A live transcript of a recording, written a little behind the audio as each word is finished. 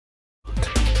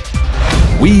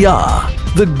We are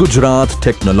the Gujarat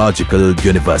Technological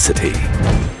University.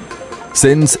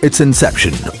 Since its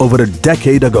inception over a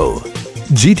decade ago,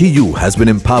 GTU has been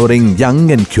empowering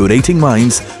young and curating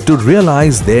minds to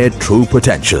realize their true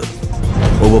potential.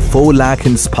 Over 4 lakh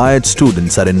inspired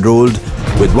students are enrolled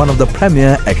with one of the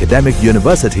premier academic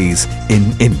universities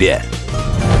in India.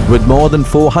 With more than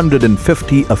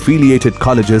 450 affiliated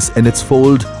colleges in its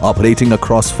fold operating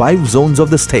across 5 zones of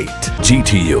the state,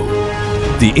 GTU,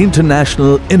 the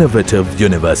International Innovative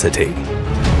University,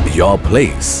 your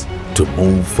place to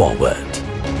move forward.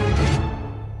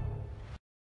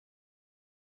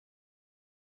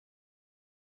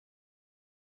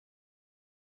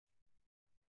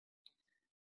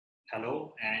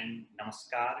 Hello and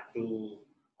namaskar to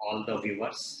all the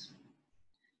viewers.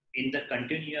 In the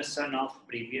continuation of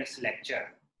previous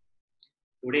lecture,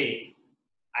 today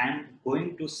I am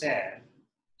going to share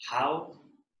how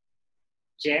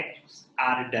checks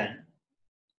are done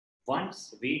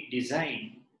once we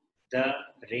design the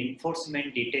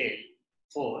reinforcement detail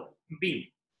for beam.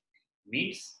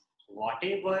 Means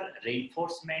whatever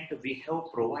reinforcement we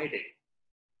have provided,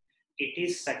 it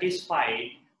is satisfied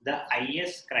the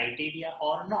IS criteria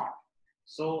or not.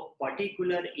 So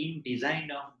particular in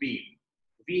design of beam,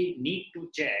 we need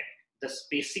to check the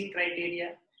spacing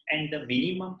criteria and the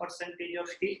minimum percentage of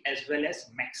steel as well as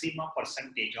maximum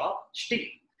percentage of steel.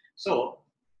 So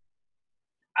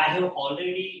I have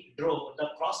already drawn the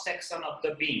cross section of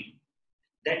the beam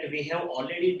that we have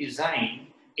already designed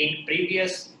in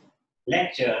previous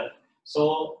lecture.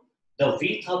 So the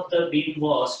width of the beam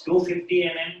was 250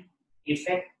 mm,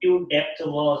 effective depth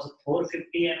was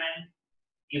 450 mm,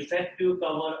 effective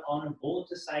cover on both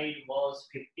sides was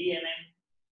 50 mm.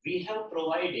 We have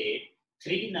provided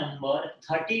 3 number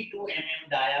 32 mm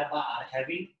dia bar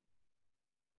having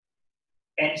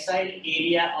tensile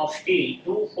area of steel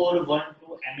 2412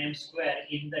 mm square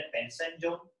in the tension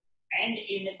zone, and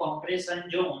in a compression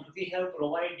zone we have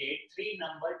provided 3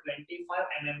 number 25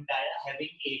 mm dia having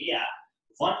area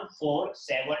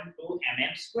 1472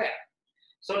 mm square.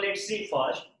 So let's see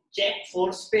first check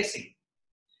for spacing.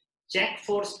 Check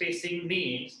for spacing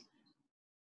means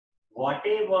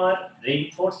whatever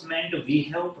reinforcement we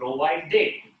have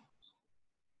provided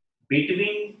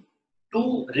between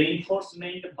 2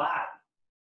 reinforcement bar,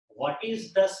 what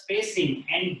is the spacing,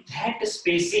 and that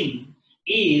spacing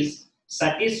is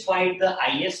satisfied the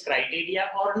IS criteria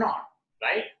or not,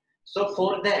 right? So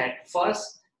for that,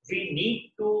 first we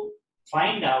need to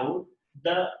find out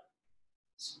the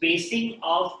spacing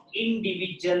of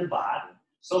individual bar.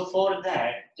 So for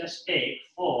that, just take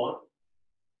for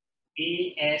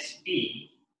AST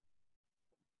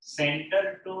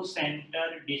center to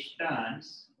center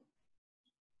distance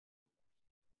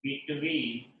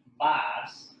between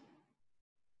bars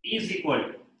is equal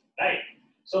to, right?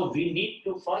 So we need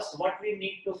to first, what we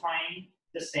need to find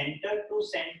the center to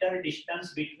center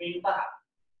distance between bar.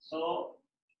 So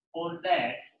for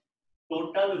that,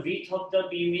 total width of the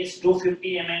beam is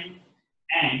 250 mm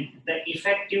and the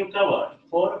effective cover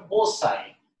for both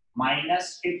sides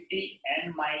minus 50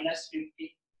 and minus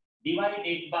 50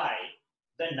 divided by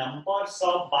the numbers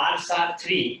of bars are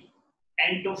 3,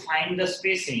 and to find the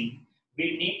spacing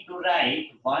we need to write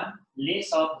 1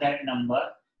 less of that number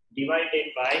divided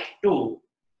by 2.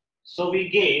 So we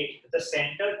get the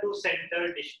center to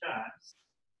center distance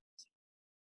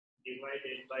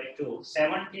divided by 2,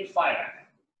 75.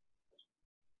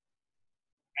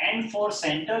 And for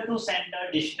center to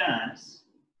center distance,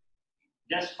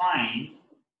 just find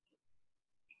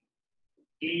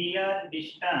clear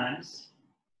distance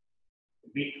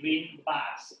between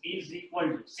bars is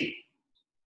equal to, see,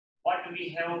 what we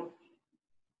have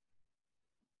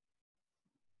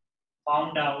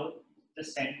found out, the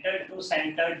center to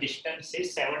center distance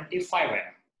is 75 mm,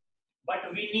 but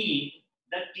we need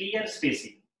the clear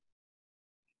spacing.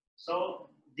 So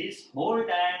this whole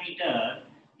diameter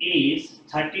is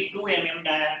 32 mm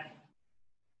diameter,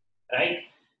 right?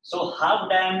 So half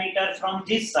diameter from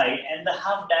this side and the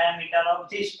half diameter of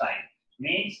this side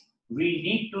means we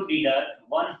need to deduct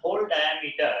 1 whole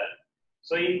diameter.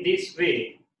 So in this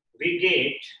way we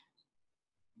get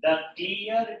the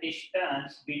clear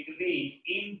distance between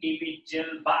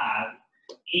individual bar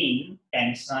in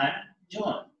tension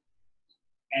zone,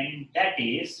 and that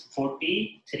is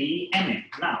 43 mm.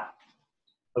 Now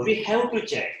we have to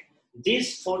check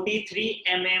this 43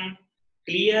 mm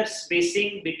clear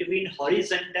spacing between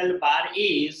horizontal bar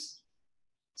is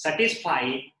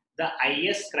satisfied the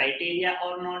IS criteria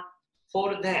or not.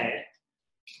 For that,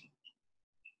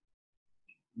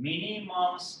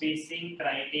 minimum spacing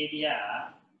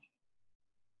criteria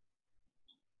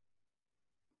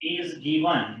is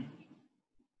given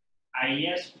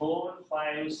IS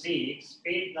 456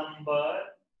 page number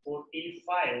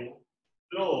 45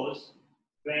 close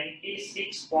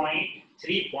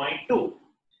 26.3.2.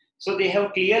 So they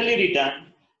have clearly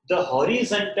written the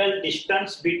horizontal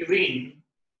distance between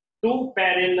two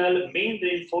parallel main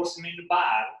reinforcement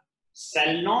bar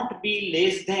shall not be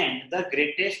less than the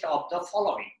greatest of the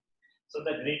following. So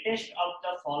the greatest of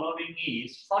the following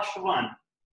is first one,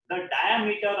 the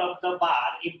diameter of the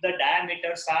bar if the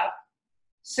diameters are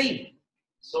same.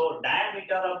 So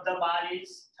diameter of the bar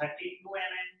is 32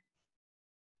 mm.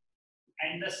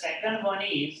 And the second one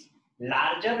is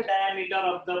larger diameter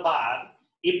of the bar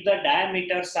if the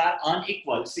diameters are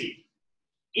unequal. See,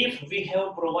 if we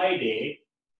have provided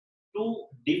two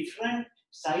different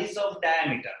size of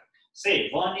diameter, say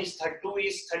one is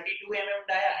 32 mm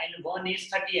dia and one is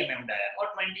 30 mm dia or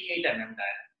 28 mm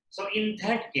dia. So in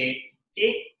that case,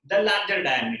 take the larger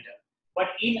diameter. But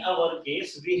in our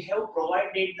case, we have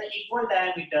provided the equal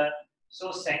diameter.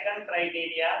 So second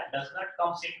criteria does not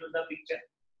come into the picture.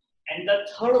 And the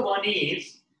third one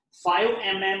is 5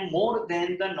 mm more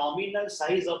than the nominal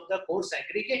size of the coarse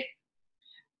aggregate.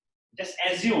 Just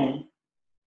assume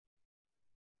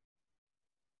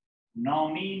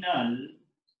nominal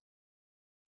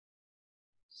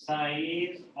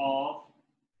size of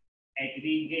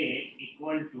aggregate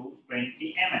equal to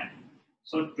 20 mm.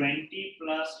 So 20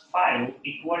 plus 5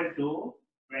 equal to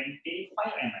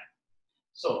 25 mm.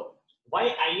 So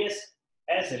why IS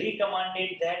has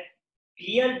recommended that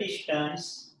clear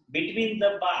distance between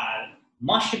the bar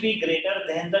must be greater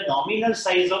than the nominal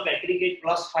size of aggregate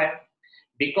plus 5?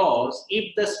 Because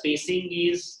if the spacing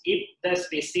is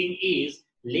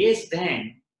less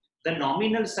than the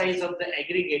nominal size of the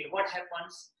aggregate, what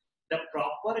happens? The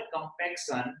proper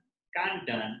compaction can't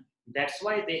done. That's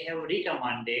why they have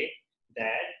recommended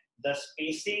that the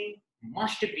spacing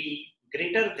must be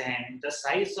greater than the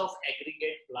size of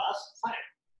aggregate plus 5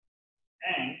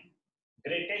 and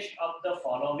greatest of the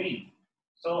following.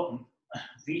 So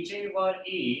whichever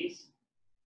is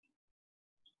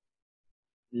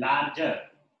larger,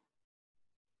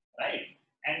 right?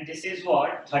 And this is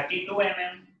what? 32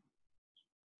 mm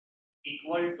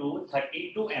equal to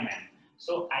 32 mm.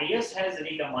 So IS has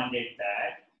recommended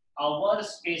that our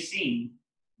spacing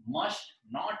must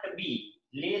not be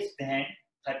less than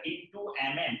 32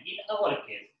 mm in our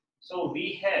case. So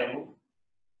we have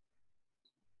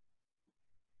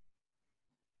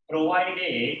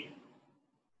provided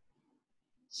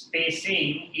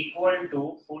spacing equal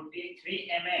to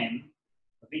 43 mm,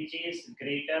 which is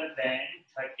greater than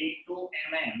 32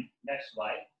 mm. That's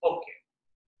why. Okay.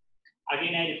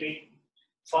 Again, I repeat.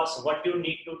 First, what you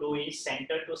need to do is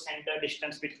center to center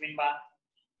distance between bar.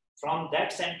 From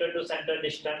that center to center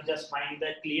distance, just find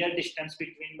the clear distance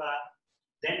between bar.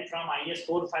 Then from IS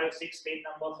 456 page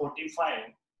number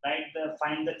 45,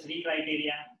 find the three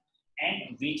criteria.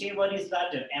 And whichever is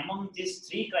larger among these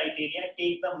three criteria,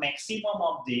 take the maximum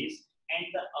of this, and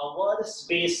our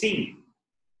spacing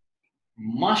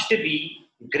must be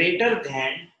greater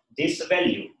than this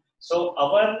value. So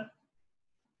our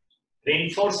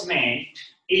reinforcement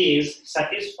is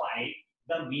satisfied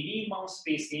the minimum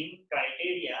spacing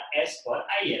criteria as per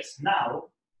IS. Now,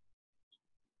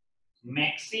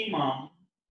 maximum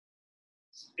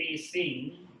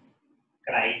spacing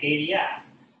criteria.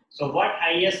 So what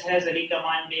IS has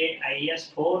recommended, IS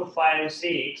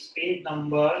 456 page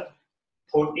number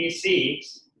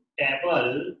 46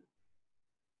 table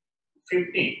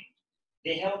 15.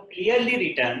 They have clearly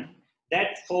written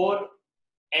that for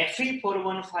FE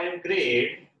 415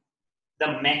 grade,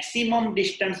 the maximum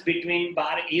distance between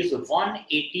bar is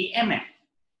 180 mm.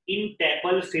 In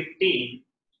table 15,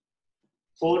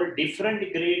 for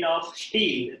different grade of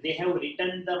steel, they have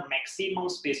written the maximum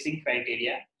spacing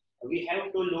criteria. We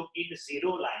have to look in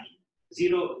zero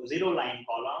line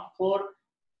column. For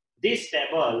this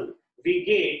table, we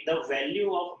get the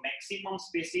value of maximum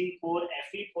spacing for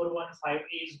FE 415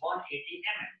 is 180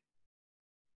 mm.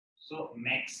 So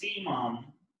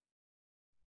maximum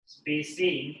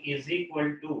spacing is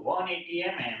equal to 180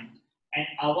 mm, and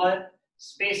our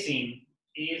spacing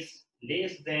is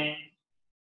less than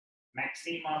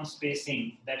maximum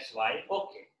spacing. That's why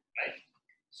okay, right?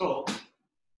 So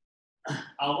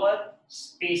our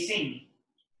spacing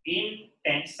in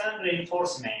tension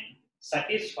reinforcement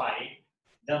satisfy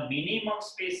the minimum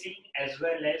spacing as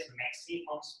well as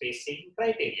maximum spacing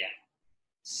criteria.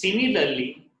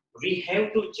 Similarly, we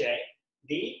have to check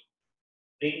the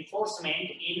reinforcement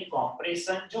in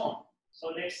compression zone.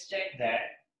 So let's check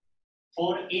that.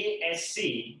 For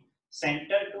ASC,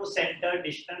 center to center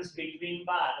distance between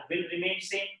bar will remain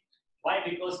same. Why?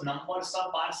 Because numbers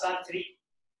of bars are 3.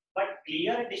 but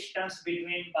clear distance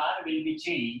between bar will be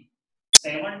changed.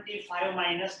 75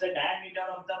 minus the diameter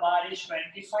of the bar is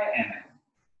 25 mm.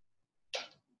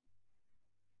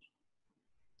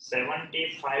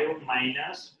 75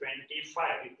 minus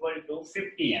 25 equal to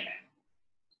 50 mm.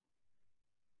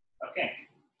 Okay.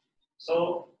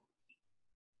 So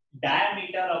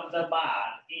diameter of the bar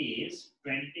is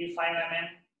 25 mm.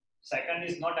 Second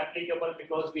is not applicable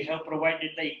because we have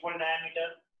provided the equal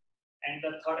diameter, and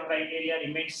the third criteria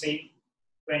remains same,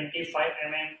 25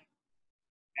 mm.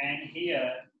 And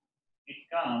here it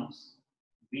comes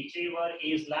whichever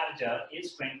is larger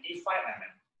is 25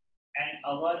 mm. And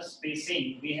our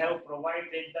spacing, we have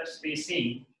provided the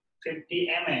spacing 50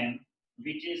 mm,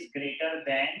 which is greater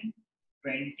than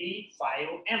 25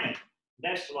 mm.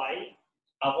 That's why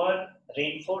our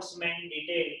reinforcement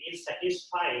detail is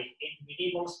satisfied in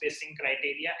minimum spacing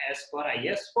criteria as per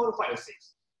IS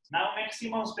 456. Now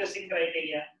maximum spacing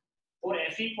criteria. For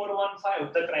FE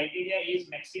 415, the criteria is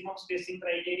maximum spacing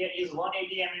criteria is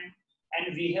 180 mm,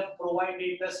 and we have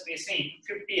provided the spacing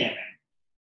 50 mm,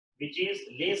 which is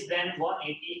less than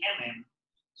 180 mm.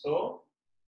 So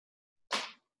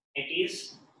it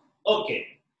is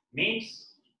okay.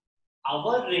 Means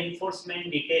our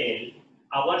reinforcement detail,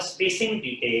 our spacing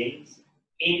details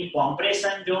in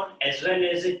compression zone as well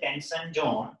as the tension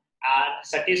zone are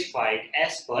satisfied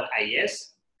as per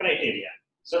IS criteria.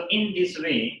 So in this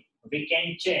way, we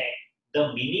can check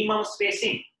the minimum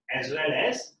spacing as well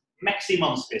as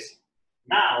maximum spacing.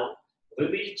 Now we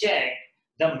will check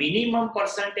the minimum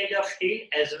percentage of steel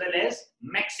as well as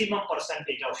maximum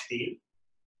percentage of steel.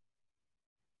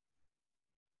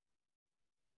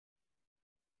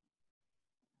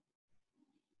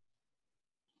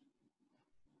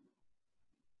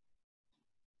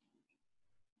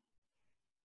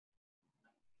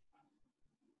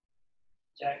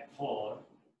 Check for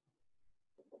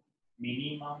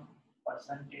minimum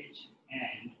percentage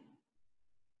and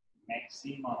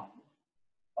maximum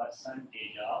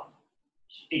percentage of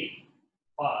steel.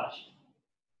 First,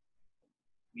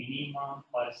 minimum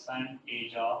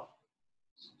percentage of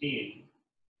steel.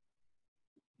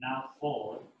 Now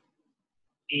for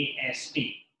AST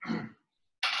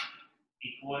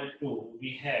equal to,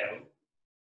 we have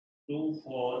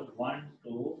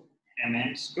 2412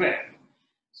 mm square.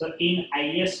 So in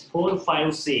IS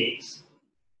 456,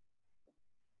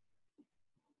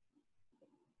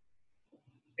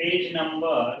 page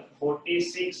number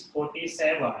 46,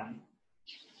 47,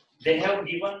 they have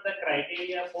given the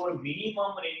criteria for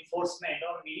minimum reinforcement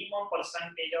or minimum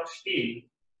percentage of steel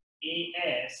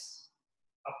AS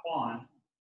upon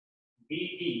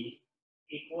BD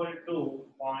equal to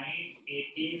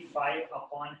 0.85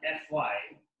 upon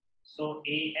Fy. So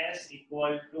AS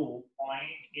equal to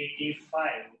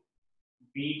 0.85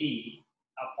 BD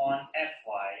upon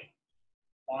Fy.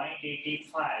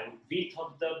 0.85, width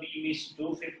of the beam is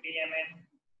 250 mm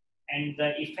and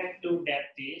the effective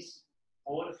depth is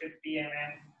 450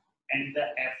 mm and the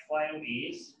Fy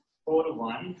is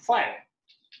 415.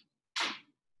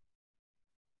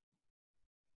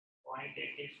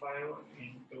 0.85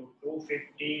 into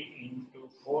 250 into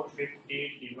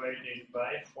 450 divided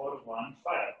by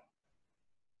 415.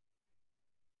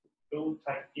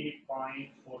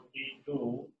 230.42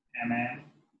 mm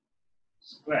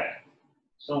square.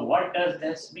 So what does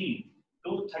this mean?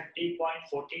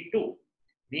 230.42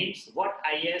 means what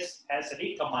IS has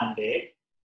recommended.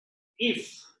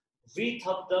 If width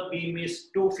of the beam is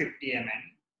 250 mm,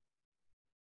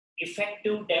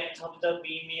 effective depth of the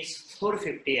beam is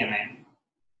 450 mm,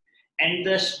 and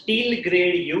the steel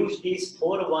grade used is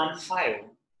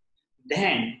 415,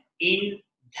 then in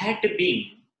that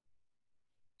beam,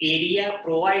 area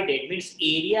provided means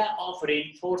area of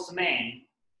reinforcement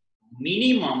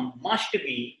minimum must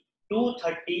be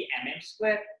 230 mm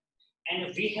square,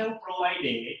 and we have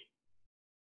provided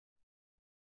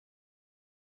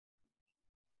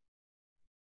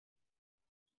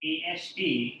AST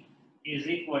is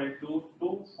equal to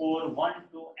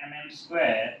 2412 mm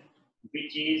square,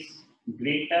 which is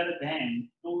greater than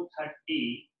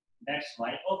 230. That's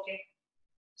why, okay.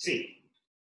 See,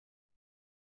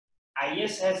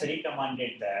 IS has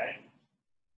recommended that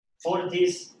for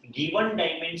this given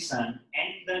dimension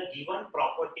and the given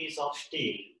properties of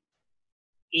steel,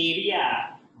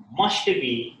 area must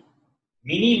be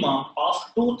minimum of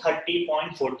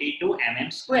 230.42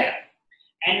 mm square.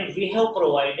 And we have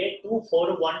provided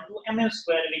 2412 mm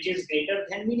square, which is greater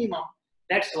than minimum.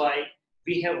 That's why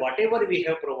we have whatever we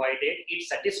have provided, it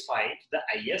satisfies the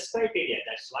IS criteria.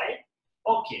 That's why,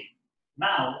 okay.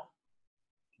 Now,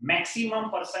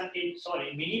 minimum percentage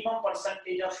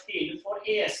of steel for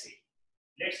ASC.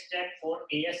 Let's check for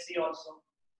ASC also.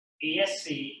 ASC,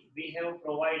 we have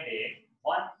provided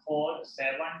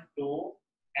 1472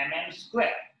 mm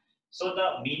square. So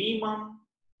the minimum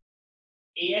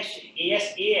AS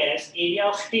area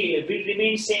of steel will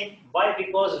remain same. Why?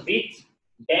 Because width,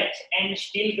 depth and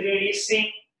steel grade is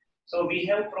same. So we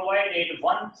have provided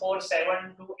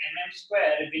 1472 mm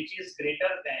square, which is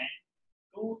greater than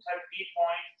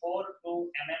 230.42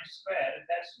 mm square.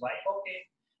 That's why. Okay.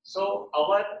 So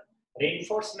our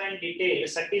reinforcement detail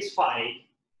satisfied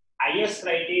IS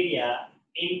criteria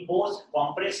in both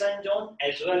compression zone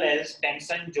as well as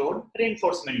tension zone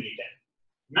reinforcement detail.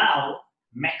 Now,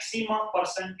 maximum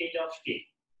percentage of steel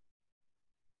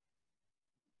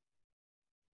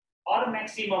or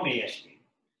maximum AST.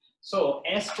 So,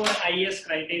 as per IS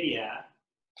criteria,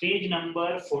 page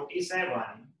number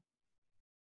 47,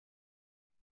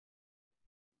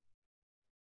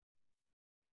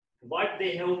 what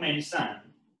they have mentioned,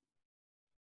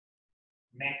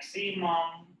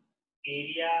 maximum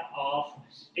area of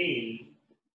steel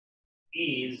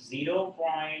is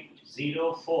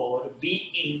 0.04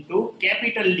 B into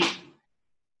capital D.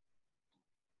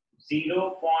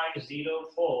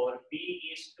 0.04 B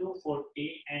is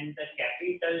 240 and the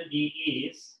capital D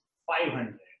is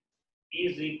 500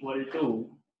 is equal to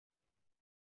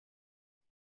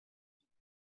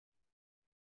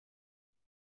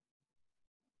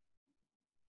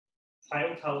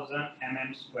 5000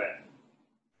 mm square.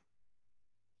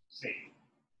 See,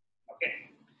 okay.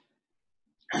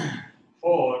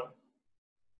 For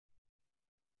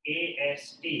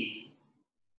AST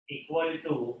equal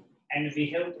to, and we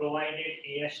have provided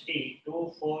AST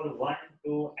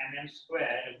 2412 mm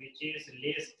square, which is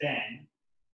less than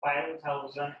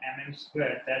 5000 mm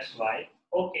square. That's why.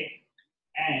 Okay.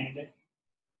 And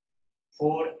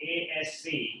for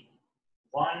ASC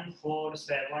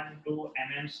 1472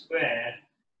 mm square,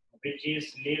 which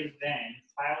is less than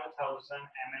 5000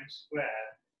 mm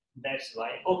square. That's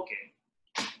why. Okay.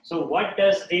 So what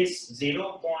does this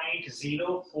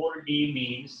 0.04D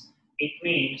means? It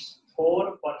means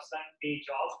 4% of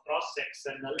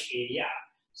cross-sectional area.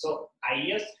 So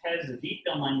IS has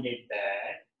recommended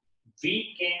that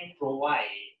we can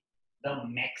provide the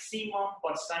maximum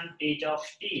percentage of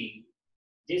steel,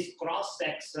 this cross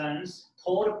sections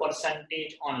 4%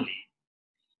 only.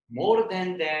 More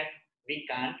than that, we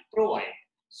can't provide.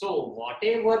 So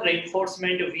whatever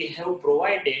reinforcement we have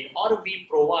provided or we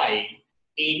provide,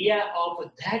 area of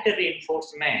that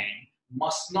reinforcement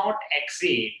must not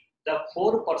exceed the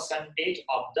 4%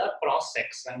 of the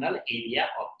cross-sectional area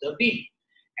of the beam.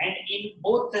 And in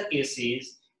both the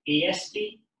cases, AST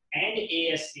and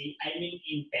ASC, I mean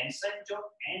in tension zone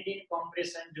and in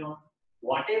compression zone,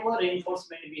 whatever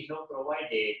reinforcement we have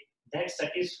provided, that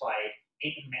satisfied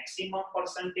in maximum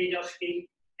percentage of steel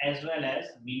as well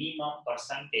as minimum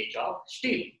percentage of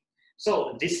steel.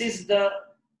 So this is the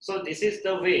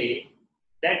way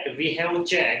that we have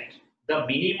checked the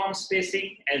minimum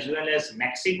spacing as well as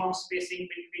maximum spacing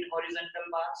between horizontal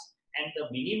bars and the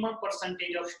minimum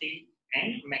percentage of steel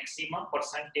and maximum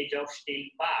percentage of steel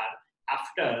bar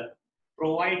after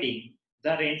providing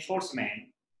the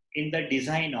reinforcement in the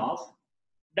design of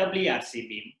WRC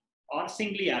beam or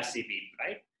single RC beam,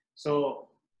 right? So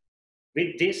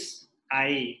with this,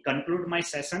 I conclude my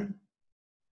session.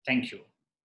 Thank you.